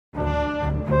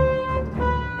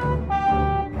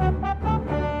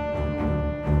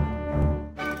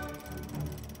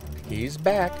He's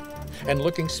back, and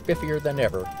looking spiffier than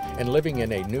ever, and living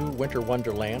in a new winter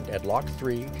wonderland at Lock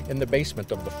 3 in the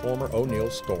basement of the former O'Neill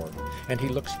store. And he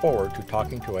looks forward to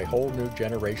talking to a whole new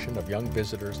generation of young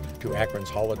visitors to Akron's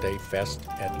Holiday Fest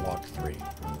at Lock 3.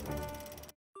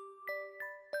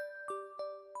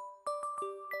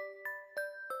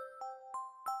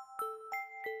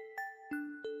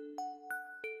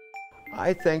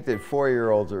 I think that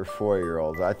 4-year-olds are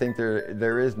 4-year-olds. I think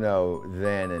there is no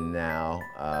then and now.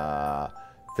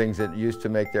 Things that used to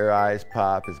make their eyes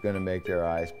pop is going to make their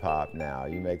eyes pop now.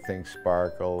 You make things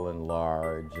sparkle and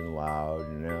large and loud,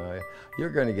 and you're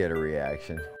going to get a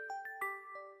reaction.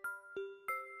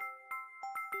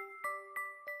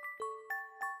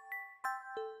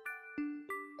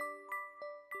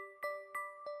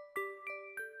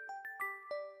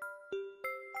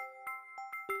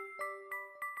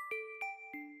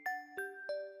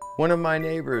 One of my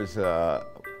neighbors, a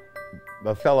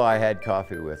fellow I had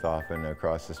coffee with often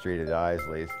across the street at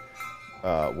Isley's,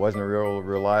 wasn't a real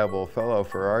reliable fellow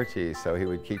for Archie, so he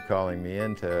would keep calling me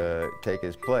in to take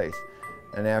his place.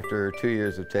 And after 2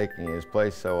 years of taking his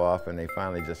place so often, they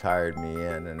finally just hired me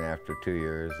in, and after 2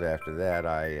 years after that,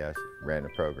 I ran the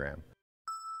program.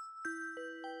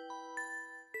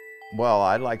 Well,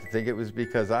 I'd like to think it was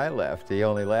because I left. He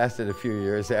only lasted a few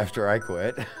years after I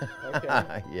quit.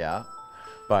 Okay. Yeah.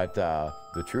 But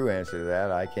the true answer to that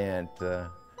I can't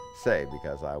say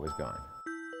because I was gone.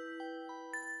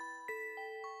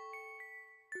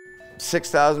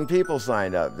 6,000 people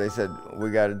signed up. They said,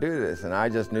 we got to do this. And I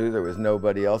just knew there was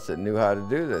nobody else that knew how to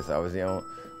do this. I was the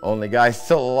only guy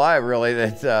still alive, really,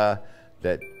 that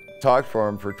talked for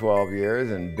him for 12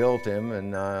 years and built him.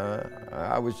 And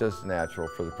I was just natural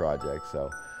for the project. So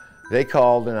they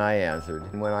called and I answered.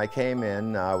 And when I came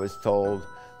in, I was told,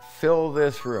 fill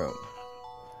this room.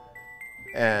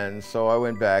 And so I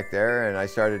went back there and I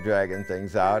started dragging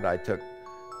things out. I took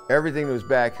everything that was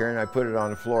back here and I put it on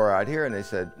the floor out here, and they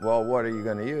said, well, what are you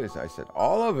going to use? I said,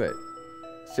 all of it.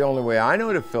 It's the only way I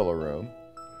know to fill a room.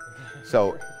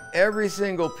 So every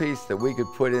single piece that we could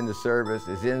put into service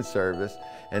is in service,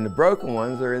 and the broken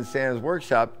ones are in Santa's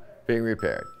workshop being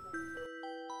repaired.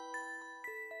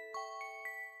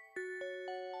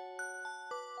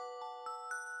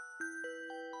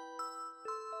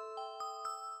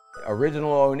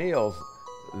 Original O'Neill's,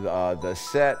 the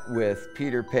set with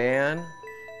Peter Pan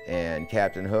and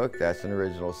Captain Hook, that's an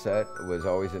original set, was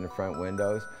always in the front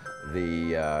windows.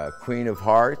 The Queen of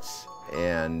Hearts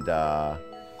and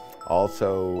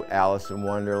also Alice in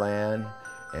Wonderland,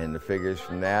 and the figures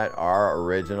from that are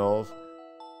originals.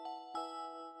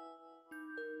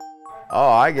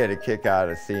 Oh, I get a kick out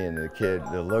of seeing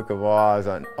the look of awe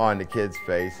on the kids'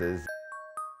 faces.